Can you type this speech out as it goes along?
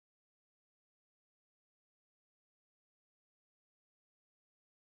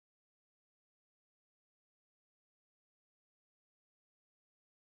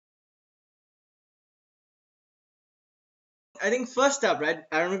I think first up, right,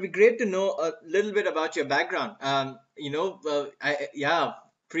 Aaron, it would be great to know a little bit about your background. Yeah,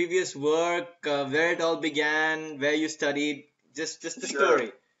 previous work, where it all began, where you studied, just the Sure,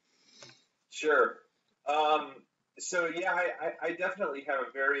 story. sure. Um, so yeah, I definitely have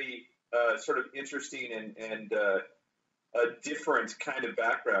a very sort of interesting and a different kind of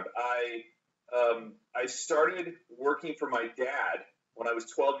background. I started working for my dad when I was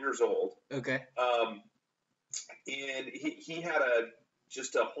 12 years old. Okay. Um, and he had a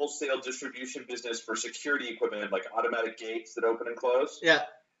just a wholesale distribution business for security equipment, like automatic gates that open and close. Yeah.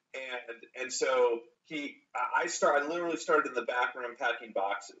 And so I literally started in the back room packing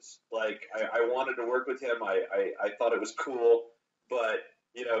boxes. Like I wanted to work with him. I thought it was cool, but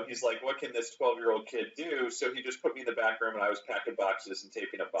he's like, what can this 12-year-old kid do? So he just put me in the back room and I was packing boxes and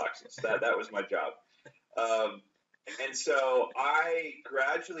taping up boxes. That was my job. Um, and so I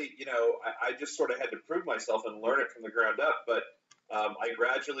gradually, I just sort of had to prove myself and learn it from the ground up. But I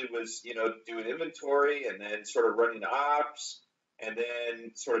gradually was, doing inventory and then sort of running ops and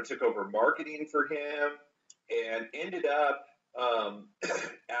then sort of took over marketing for him and ended up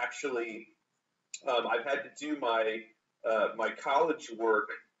actually, I've had to do my college work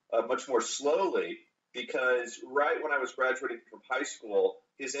much more slowly because right when I was graduating from high school,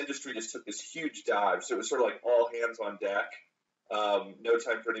 his industry just took this huge dive. So it was sort of like all hands on deck. No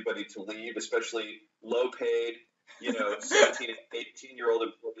time for anybody to leave, especially low paid, 17 and 18-year-old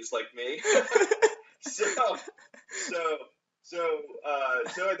employees like me. so, so,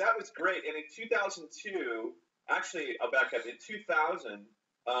 so that was great. And in 2002, actually, I'll back up. In 2000,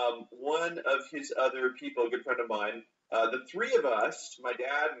 one of his other people, a good friend of mine, the three of us, my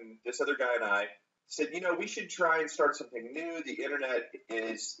dad and this other guy and I, said, we should try and start something new. The internet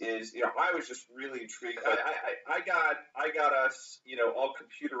is, I was just really intrigued. I got us, all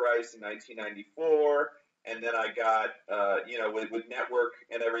computerized in 1994, and then I got, with network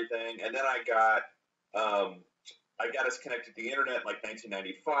and everything, and then I got us connected to the internet in like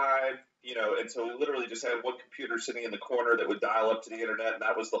 1995, and so we literally just had one computer sitting in the corner that would dial up to the internet, and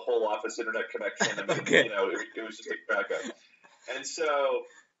that was the whole office internet connection. I mean, Okay. it was just a backup. And so,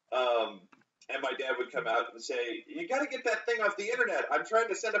 and my dad would come out and say, "You got to get that thing off the internet. I'm trying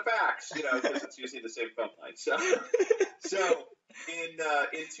to send a fax," because it's using the same phone line. So in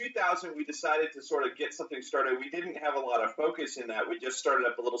 2000, we decided to sort of get something started. We didn't have a lot of focus in that. We just started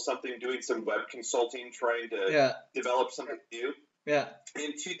up a little something, doing some web consulting, trying to develop something new. Yeah.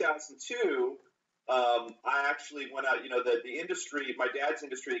 In 2002, I actually went out. The industry, my dad's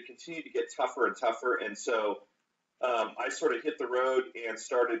industry, continued to get tougher and tougher, and so I sort of hit the road and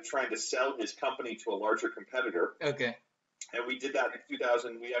started trying to sell his company to a larger competitor. Okay. And we did that in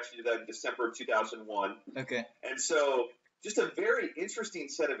 2000. We actually did that in December of 2001. Okay. And so just a very interesting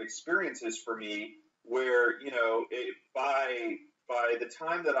set of experiences for me where, by the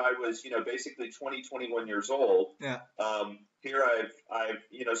time that I was, basically 20, 21 years old, Yeah. Here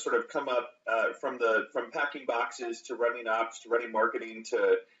I've sort of come up from packing boxes to running ops to running marketing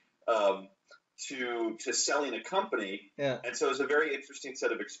to selling a company. Yeah. And so it was a very interesting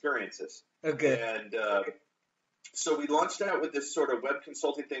set of experiences. Okay. And so we launched out with this sort of web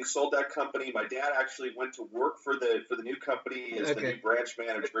consulting thing, sold that company. My dad actually went to work for the new company as the new branch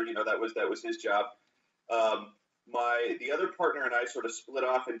manager. That was his job. The other partner and I sort of split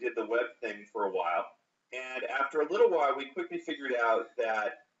off and did the web thing for a while. And after a little while, we quickly figured out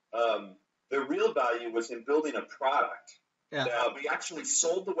that the real value was in building a product. Yeah. We actually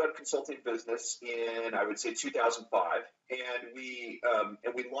sold the web consulting business in, I would say, 2005, and we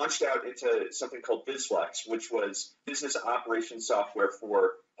launched out into something called BizFlex, which was business operations software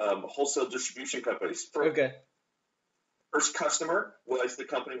for wholesale distribution companies. Okay. First customer was the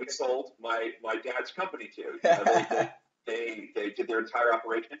company we sold my dad's company to. They did their entire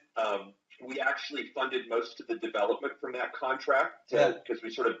operation. We actually funded most of the development from that contract because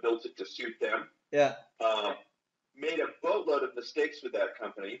we sort of built it to suit them. Yeah. Made a boatload of mistakes with that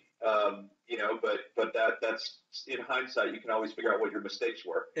company, but that's in hindsight, you can always figure out what your mistakes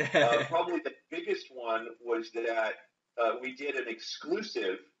were. Probably the biggest one was that we did an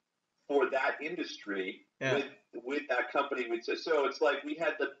exclusive for that industry with that company. So it's like we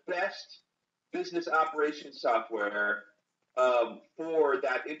had the best business operations software for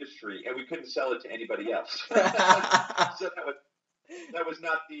that industry, and we couldn't sell it to anybody else. So that was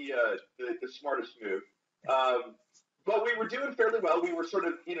not the smartest move. But we were doing fairly well. We were sort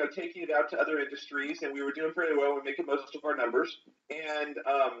of, taking it out to other industries, and we were doing fairly well. We were making most of our numbers,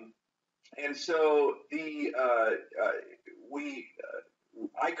 and so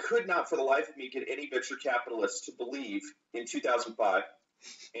I could not, for the life of me, get any venture capitalists to believe in 2005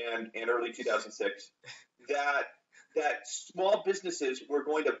 and early 2006 that that small businesses were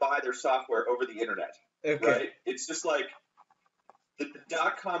going to buy their software over the internet, Okay. right? It's just like the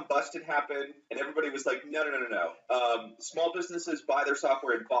dot-com bust had happened, and everybody was like, no, no, no, no, no. Small businesses buy their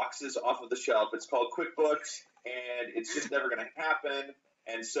software in boxes off of the shelf. It's called QuickBooks, and it's just never going to happen.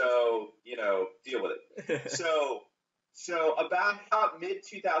 And so, deal with it. So about mid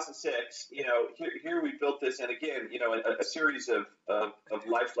 2006, here we built this, and again, a series of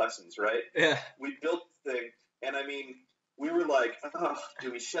life lessons, right? Yeah. We built the thing, and I mean, we were like, oh,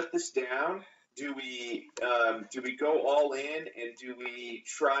 do we shut this down? Do we go all in, and do we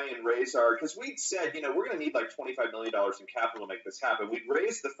try and raise our? Because we'd said, we're going to need like $25 million in capital to make this happen. We'd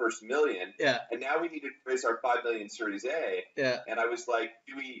raised the first $1 million, Yeah. and now we needed to raise our $5 million Series A. Yeah. And I was like,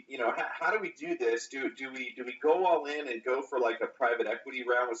 do we, how do we do this? Do we go all in and go for like a private equity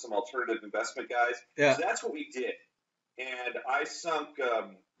round with some alternative investment guys? Yeah. So that's what we did, and I sunk.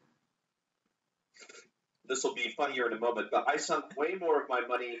 This will be funnier in a moment, but I sunk way more of my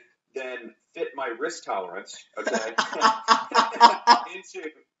money than fit my risk tolerance, okay,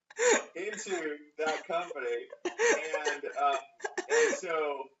 into that company, and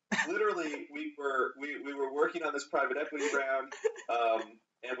so literally we were working on this private equity round,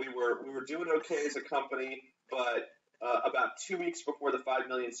 and we were doing okay as a company, but about 2 weeks before the $5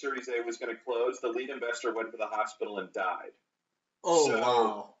 million Series A was going to close, the lead investor went to the hospital and died. Oh, so,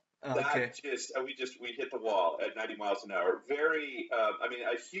 wow. Okay. That we hit the wall at 90 miles an hour. Very,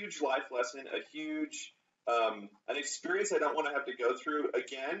 a huge life lesson, a huge, an experience I don't want to have to go through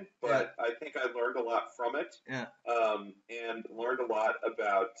again, but I think I learned a lot from it. Yeah. And learned a lot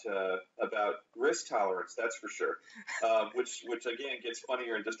about risk tolerance, that's for sure. Which again gets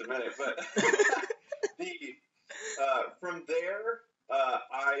funnier in just a minute. But from there,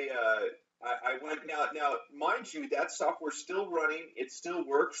 I went now, mind you, that software's still running. It still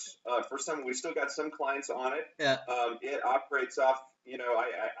works for some. We still got some clients on it. Yeah. It operates off.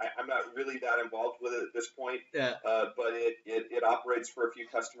 I'm not really that involved with it at this point. Yeah. But it operates for a few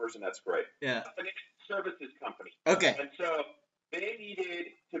customers, and that's great. Yeah. A financial services company. Okay. And so they needed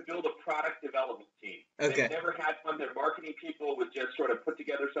to build a product development team. Okay. They never had one. Their marketing people would just sort of put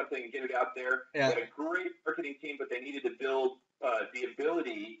together something and get it out there. Yeah. They had a great marketing team, but they needed to build the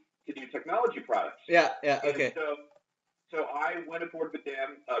ability to do technology products. Yeah. Okay. And so I went aboard with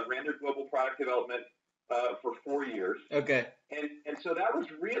them, ran their global product development for 4 years. Okay. And so that was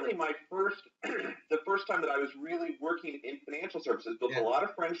really my the first time that I was really working in financial services. Built a lot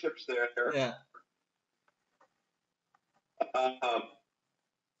of friendships there. Yeah.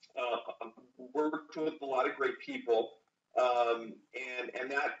 Worked with a lot of great people. And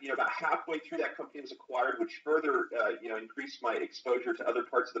that, about halfway through, that company was acquired, which further, increased my exposure to other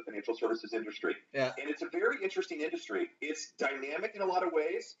parts of the financial services industry. Yeah. And it's a very interesting industry. It's dynamic in a lot of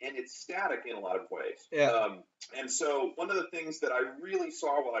ways, and it's static in a lot of ways. Yeah. And so one of the things that I really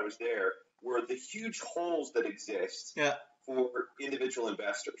saw while I was there were the huge holes that exist for individual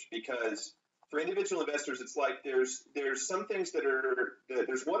investors, because for individual investors, it's like there's some things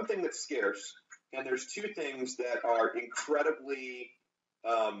there's one thing that's scarce, and there's two things that are incredibly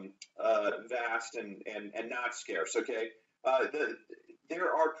vast and not scarce. Okay,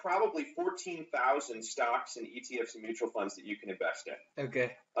 there are probably 14,000 stocks and ETFs and mutual funds that you can invest in.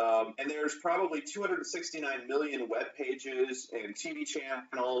 Okay. And there's probably 269 million web pages and TV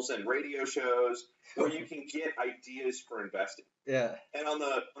channels and radio shows where you can get ideas for investing. Yeah. And on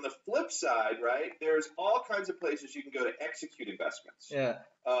the flip side, right, there's all kinds of places you can go to execute investments. Yeah.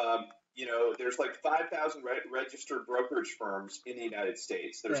 There's like 5,000 registered brokerage firms in the United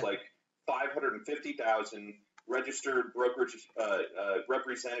States. There's like 550,000 registered brokerage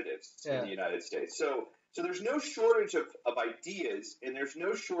representatives in the United States. So there's no shortage of ideas, and there's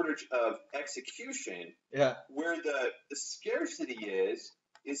no shortage of execution. Yeah. Where the scarcity is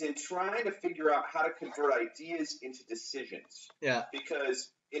in trying to figure out how to convert ideas into decisions. Yeah. Because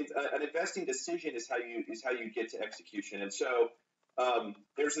an investing decision is how you get to execution. And so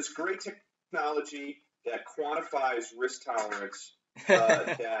there's this great technology that quantifies risk tolerance.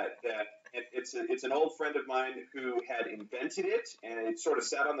 It's an old friend of mine who had invented it, and it sort of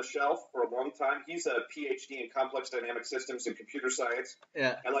sat on the shelf for a long time. He's a PhD in complex dynamic systems and computer science.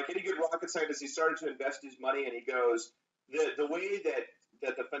 Yeah. And like any good rocket scientist, he started to invest his money, and he goes, the way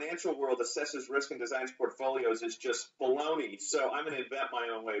that the financial world assesses risk and designs portfolios is just baloney. So I'm going to invent my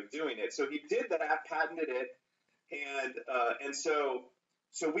own way of doing it. So he did that, patented it, and so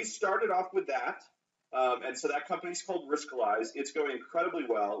we started off with that. And so that company's called Riskalyze. It's going incredibly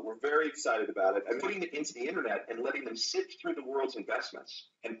well. We're very excited about it. And putting it into the internet and letting them sift through the world's investments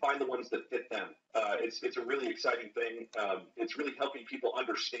and find the ones that fit them. It's a really exciting thing. It's really helping people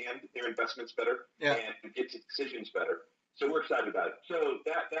understand their investments better and get to decisions better. So we're excited about it. So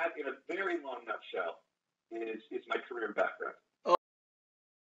that in a very long nutshell is my career and background.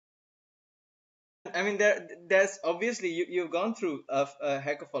 I mean, there's obviously you've gone through a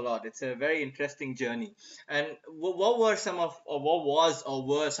heck of a lot. It's a very interesting journey. And what were some of, or what was, or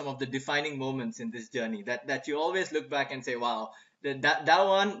were some of the defining moments in this journey that you always look back and say, wow, that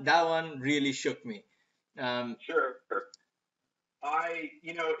one really shook me. Sure.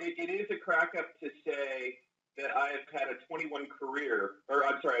 It is a crack up to say that I have had a 21-year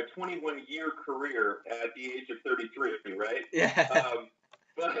career at the age of 33, right? Yeah.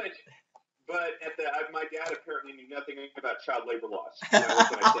 But my dad apparently knew nothing about child labor laws. What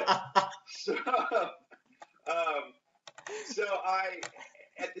can I say? So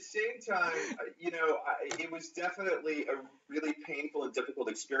at the same time, it was definitely a really painful and difficult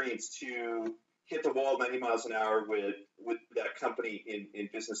experience to hit the wall 90 miles an hour with that company in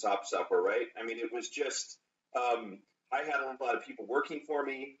business ops software, right? I mean, it was just, I had a lot of people working for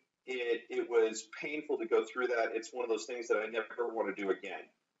me. It was painful to go through that. It's one of those things that I never want to do again.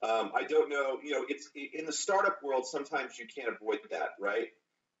 I don't know, it's in the startup world, sometimes you can't avoid that, right?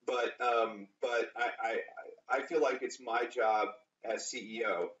 But I feel like it's my job as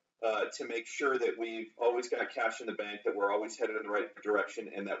CEO to make sure that we've always got cash in the bank, that we're always headed in the right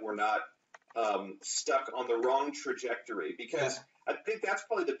direction, and that we're not stuck on the wrong trajectory. Because I think that's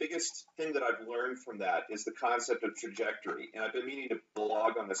probably the biggest thing that I've learned from that is the concept of trajectory. And I've been meaning to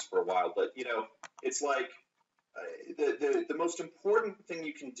blog on this for a while, but it's like, the most important thing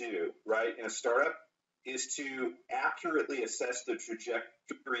you can do, right, in a startup is to accurately assess the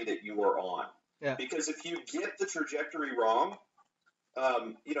trajectory that you are on. Yeah. Because if you get the trajectory wrong,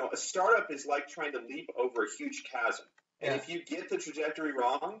 a startup is like trying to leap over a huge chasm. And if you get the trajectory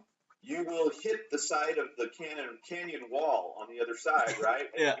wrong, you will hit the side of the canyon wall on the other side, right?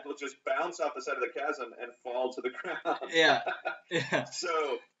 And you'll just bounce off the side of the chasm and fall to the ground. Yeah.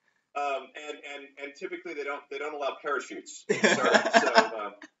 So. And typically they don't allow parachutes in startups.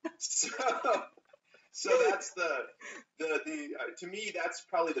 So that's to me that's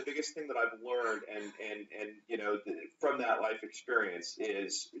probably the biggest thing that I've learned and from that life experience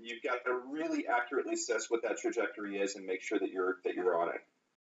is you've got to really accurately assess what that trajectory is and make sure that you're on it.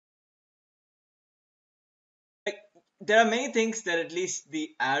 There are many things that at least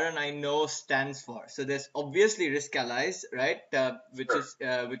the Aaron I know stands for. So there's obviously Riskalyze, right?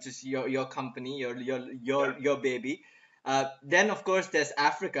 Which is your company, your baby. Then of course there's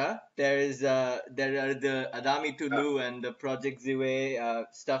Africa. There are the Adami Tulu and the Project Ziwe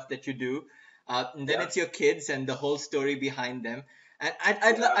stuff that you do. And then it's your kids and the whole story behind them. And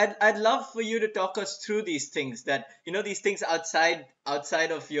I'd love for you to talk us through these things these things outside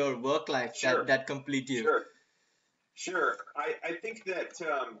of your work life that complete you. Sure. I think that,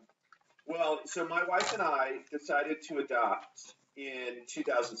 so my wife and I decided to adopt in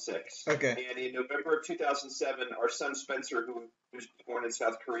 2006. Okay. And in November of 2007, our son Spencer, who was born in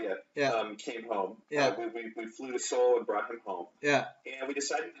South Korea, came home. Yeah. We flew to Seoul and brought him home. Yeah. And we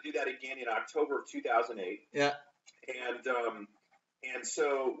decided to do that again in October of 2008. Yeah. And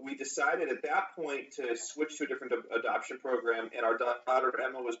so we decided at that point to switch to a different adoption program. And our daughter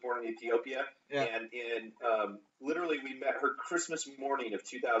Emma was born in Ethiopia. Yeah. And literally we met her Christmas morning of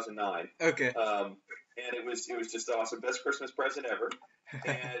 2009. Okay. And it was just awesome, best Christmas present ever.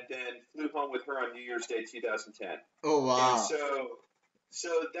 And then flew home with her on New Year's Day 2010. Oh wow! And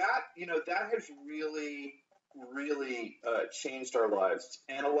so that that has really changed our lives.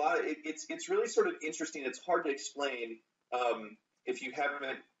 And a lot of it's really sort of interesting. It's hard to explain. If you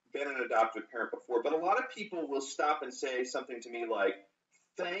haven't been an adoptive parent before, but a lot of people will stop and say something to me like,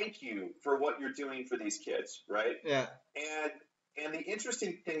 thank you for what you're doing for these kids, right? Yeah. And the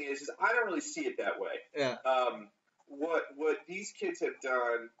interesting thing is I don't really see it that way. Yeah. What these kids have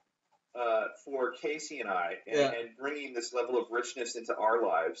done for Casey and I and bringing this level of richness into our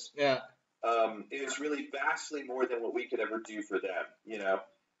lives is really vastly more than what we could ever do for them,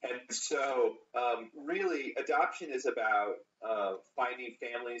 And so really adoption is about finding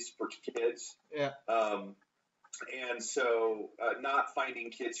families for kids. Yeah. And so not finding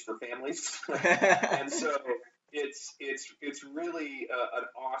kids for families. And so it's really an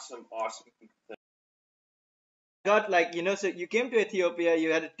awesome thing. Got so you came to Ethiopia,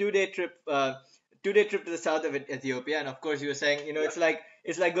 you had a 2-day trip to the south of Ethiopia, and of course you were saying,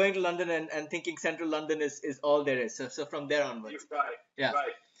 it's like going to London and thinking central London is all there is. So from there onwards. Right. Yeah.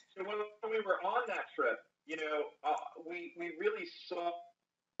 Right. So when we were on that trip, we really saw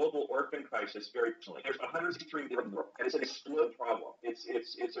global orphan crisis very personally. There's 163 million in the world, and it's an explosive problem. It's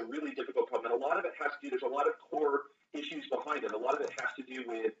a really difficult problem, and a lot of it has to do. There's a lot of core issues behind it. A lot of it has to do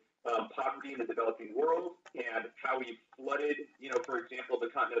with poverty in the developing world and how we flooded, for example, the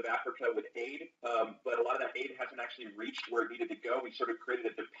continent of Africa with aid. But a lot of that aid hasn't actually reached where it needed to go. We sort of created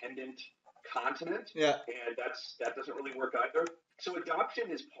a dependent continent, and that doesn't really work either. So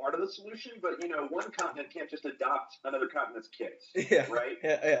adoption is part of the solution, but one continent can't just adopt another continent's kids, right?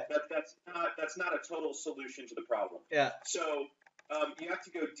 That's not a total solution to the problem. So you have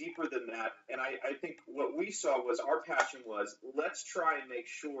to go deeper than that. And I think what we saw was our passion was let's try and make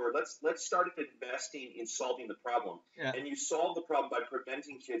sure let's start investing in solving the problem. And you solve the problem by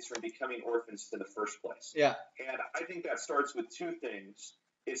preventing kids from becoming orphans in the first place. And I think that starts with two things.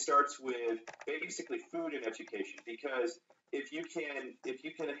 It starts with basically food and education, because if you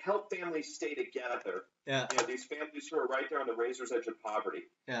can help families stay together, these families who are right there on the razor's edge of poverty,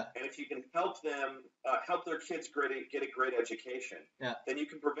 and if you can help them help their kids get a great education, then you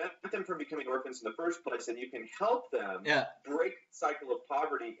can prevent them from becoming orphans in the first place, and you can help them break the cycle of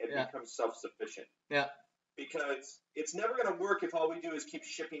poverty and become self-sufficient. Because it's never going to work if all we do is keep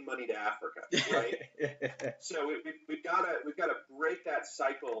shipping money to Africa, right? So we've got to break that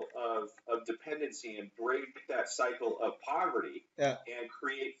cycle of dependency and break that cycle of poverty and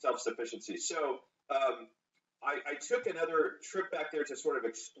create self-sufficiency. So I took another trip back there to sort of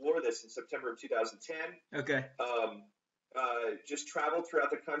explore this in September of 2010. Just traveled throughout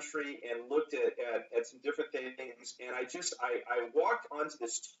the country and looked at some different things, and I walked onto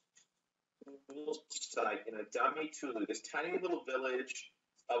this site in Adami Tulu, this tiny little village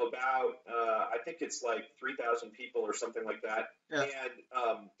of about I think it's like 3,000 people or something like that. And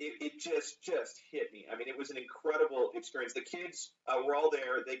it just hit me. I mean, it was an incredible experience. The kids were all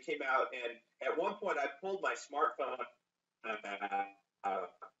there. They came out, and at one point I pulled my smartphone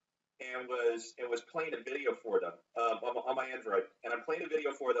and was playing a video for them on my Android, and I'm playing a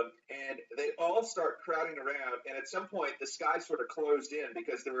video for them, and they all start crowding around, and at some point the sky sort of closed in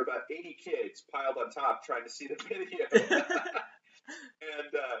because there were about 80 kids piled on top trying to see the video.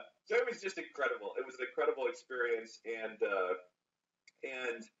 And so it was just incredible. It was an incredible experience, and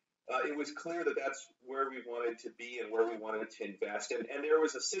it was clear that that's where we wanted to be and where we wanted to invest. And there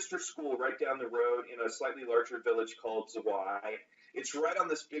was a sister school right down the road in a slightly larger village called Zawai. It's right on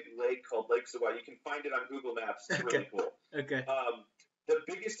this big lake called Lake Zawai. You can find it on Google Maps. It's really cool. The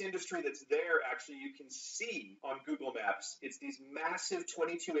biggest industry that's there, actually, you can see on Google Maps. It's these massive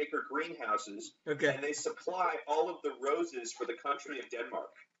 22-acre greenhouses, and they supply all of the roses for the country of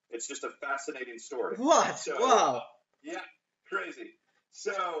Denmark. It's just a fascinating story. What? So, wow. Yeah, crazy.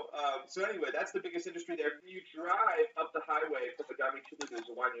 So anyway, that's the biggest industry there. You drive up the highway from Adami Tulu to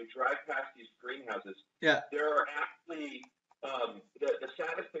Zawai, you drive past these greenhouses. There are actually the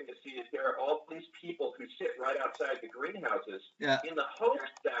saddest thing to see is there are all these people who sit right outside the greenhouses in the hopes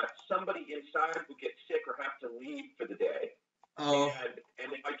that somebody inside will get sick or have to leave for the day, and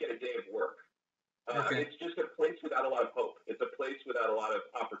they might get a day of work. It's just a place without a lot of hope. It's a place without a lot of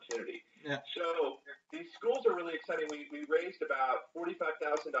opportunity. So these schools are really exciting. We raised about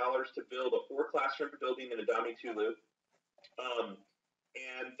 $45,000 to build a 4-classroom building in Adami Tulu,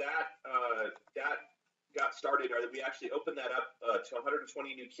 and that got started. We actually opened that up to 140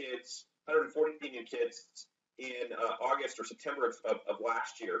 new kids in August or September of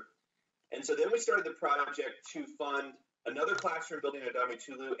last year. And so then we started the project to fund another classroom building at Adami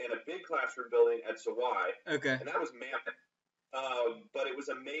Tulu and a big classroom building at Zawai. And that was mammoth. But it was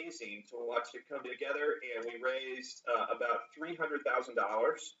amazing to watch it come together, and we raised about $300,000.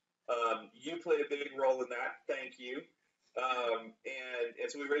 You played a big role in that. Thank you. And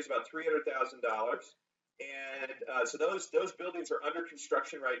so we raised about $300,000. And so those buildings are under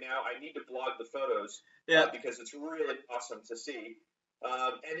construction right now. I need to blog the photos because it's really awesome to see.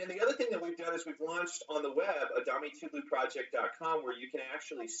 And then the other thing that we've done is we've launched on the web adamituluproject.com, where you can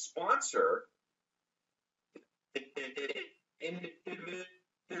actually sponsor individual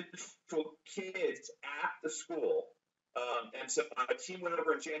kids at the school. And so a team went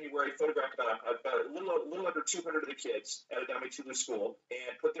over in January, photographed about a little under 200 of the kids at Adami Tulu School,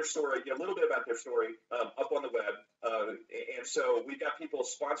 and put their story, a little bit about their story, up on the web. And so we've got people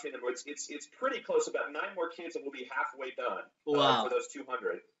sponsoring them. It's pretty close, about 9 more kids, and we'll be halfway done for those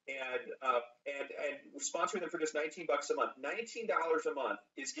 200. And we're sponsoring them for just $19 a month. $19 a month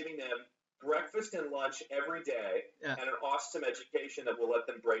is giving them breakfast and lunch every day, and an awesome education that will let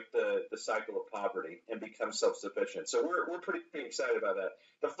them break the cycle of poverty and become self-sufficient. So we're pretty excited about that.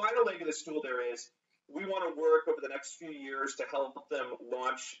 The final leg of the stool there is we want to work over the next few years to help them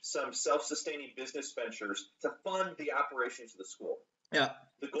launch some self-sustaining business ventures to fund the operations of the school. Yeah.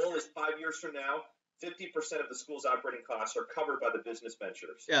 The goal is 5 years from now, 50% of the school's operating costs are covered by the business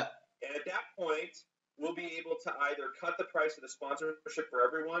ventures. Yeah. And at that point, we'll be able to either cut the price of the sponsorship for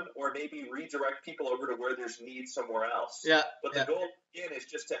everyone or maybe redirect people over to where there's need somewhere else. Yeah. But the goal, again, is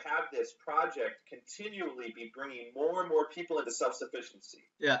just to have this project continually be bringing more and more people into self-sufficiency.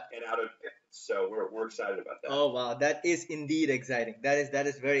 Yeah. And out of it. So we're excited about that. Oh, wow. That is indeed exciting. That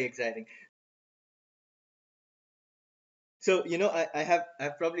is very exciting. So, I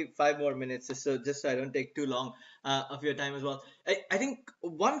have probably 5 more minutes, just so I don't take too long of your time as well. I think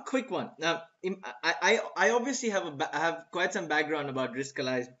one quick one. Now, I obviously I have quite some background about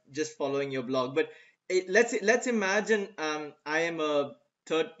Riskalyze just following your blog, but let's imagine I am a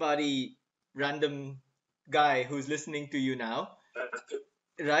third party random guy who's listening to you now,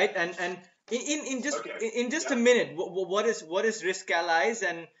 right? And in just a minute, what is Riskalyze,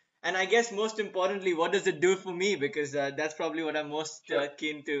 and I guess most importantly, what does it do for me? Because that's probably what I'm most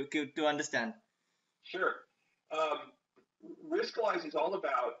keen to understand. Sure. Riskalyze is all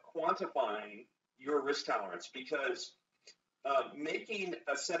about quantifying your risk tolerance, because making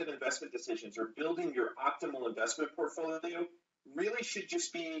a set of investment decisions or building your optimal investment portfolio really should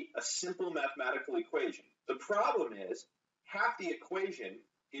just be a simple mathematical equation. The problem is half the equation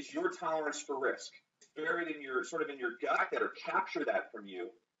is your tolerance for risk. It's buried in your gut that or capture that from you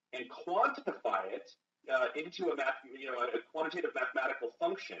and quantify it into a quantitative mathematical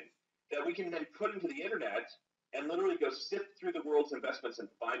function that we can then put into the internet and literally go sift through the world's investments and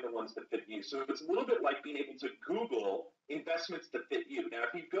find the ones that fit you. So it's a little bit like being able to Google investments that fit you. Now,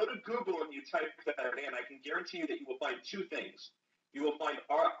 if you go to Google and you type that in, I can guarantee you that you will find two things. You will find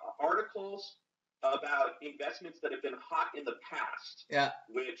articles about investments that have been hot in the past,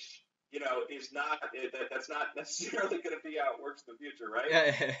 which is that's not necessarily going to be how it works in the future, right?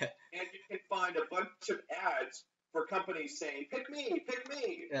 And you can find a bunch of ads for companies saying, pick me,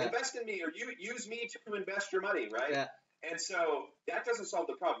 invest in me, or you use me to invest your money, right? And so that doesn't solve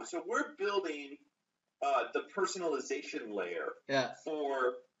the problem. So we're building the personalization layer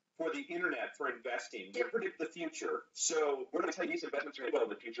for the internet, for investing. You can't predict the future. So we're going to tell you these investments are going to go in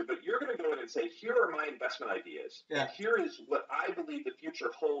the future, but you're going to go in and say, here are my investment ideas. And here is what I believe the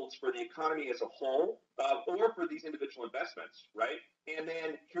future holds for the economy as a whole, or for these individual investments, right? And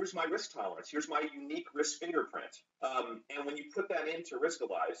then here's my risk tolerance. Here's my unique risk fingerprint. And when you put that into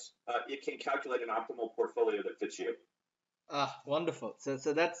Riskalyze, it can calculate an optimal portfolio that fits you. Wonderful.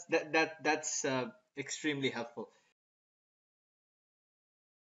 So that's extremely helpful.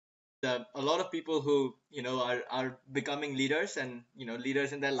 A lot of people who are becoming leaders and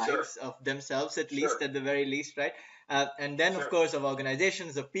leaders in their lives of themselves, at least at the very least, right? And then of course of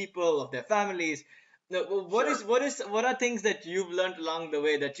organizations, of people, of their families. What are things that you've learned along the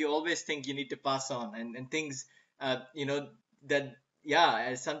way that you always think you need to pass on, and things that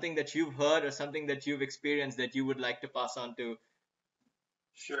as something that you've heard or something that you've experienced that you would like to pass on to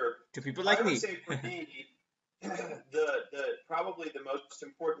people like me? I would say for me, the probably the most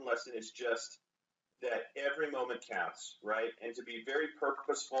important lesson is just that every moment counts, right? And to be very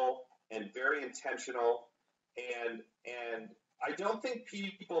purposeful and very intentional. And I don't think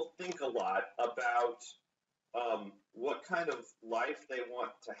people think a lot about what kind of life they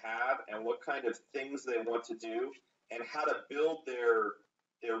want to have and what kind of things they want to do and how to build their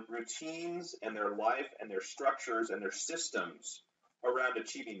routines and their life and their structures and their systems around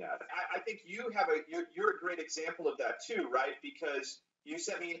achieving that. I think you're a great example of that too, right? Because you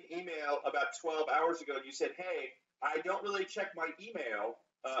sent me an email about 12 hours ago and you said, hey, I don't really check my email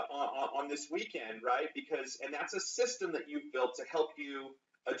on this weekend, right? And that's a system that you've built to help you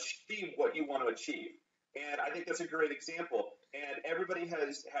achieve what you want to achieve. And I think that's a great example. And everybody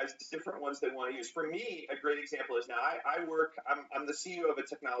has different ones they want to use. For me, a great example is now I'm the CEO of a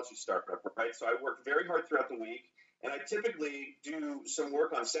technology startup, right? So I work very hard throughout the week. And I typically do some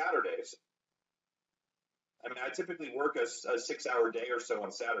work on Saturdays. I mean, I typically work a 6-hour day or so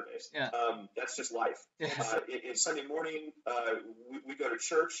on Saturdays. That's just life. It's Sunday morning, we go to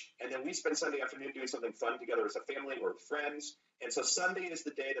church, and then we spend Sunday afternoon doing something fun together as a family or with friends. And so Sunday is the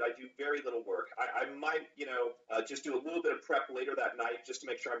day that I do very little work. I might, just do a little bit of prep later that night just to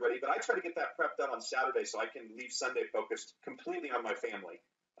make sure I'm ready. But I try to get that prep done on Saturday so I can leave Sunday focused completely on my family.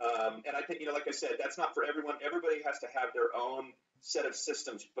 And I think, like I said, that's not for everyone. Everybody has to have their own set of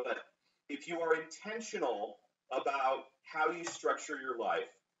systems. But if you are intentional about how you structure your life,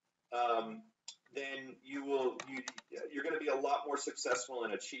 then you're going to be a lot more successful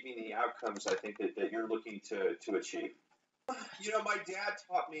in achieving the outcomes, I think, that you're looking to achieve. My dad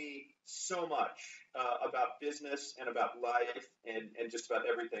taught me so much about business and about life and just about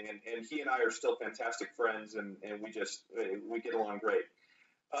everything. And he and I are still fantastic friends, and we get along great.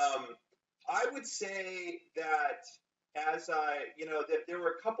 Um, I would say that that there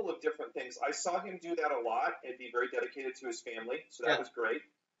were a couple of different things. I saw him do that a lot and be very dedicated to his family, so that Yeah. was great.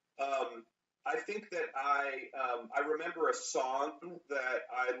 I think that I remember a song that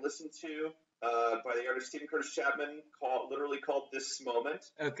I listened to by the artist Stephen Curtis Chapman called "This Moment,"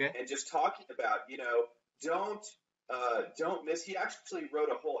 Okay. and just talking about don't don't miss. He actually wrote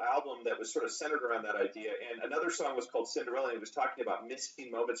a whole album that was sort of centered around that idea, and another song was called Cinderella, and he was talking about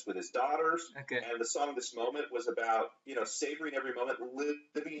missing moments with his daughters. Okay. And the song "This Moment" was about savoring every moment,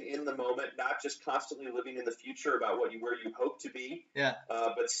 living in the moment, not just constantly living in the future about where you hope to be, Yeah.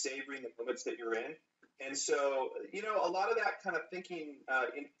 but savoring the moments that you're in. And so, a lot of that kind of thinking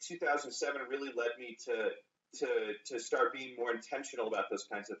in 2007 really led me to start being more intentional about those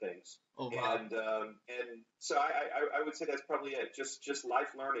kinds of things. Oh wow. And so I would say that's probably it. Just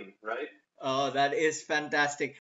life learning, right? Oh, that is fantastic.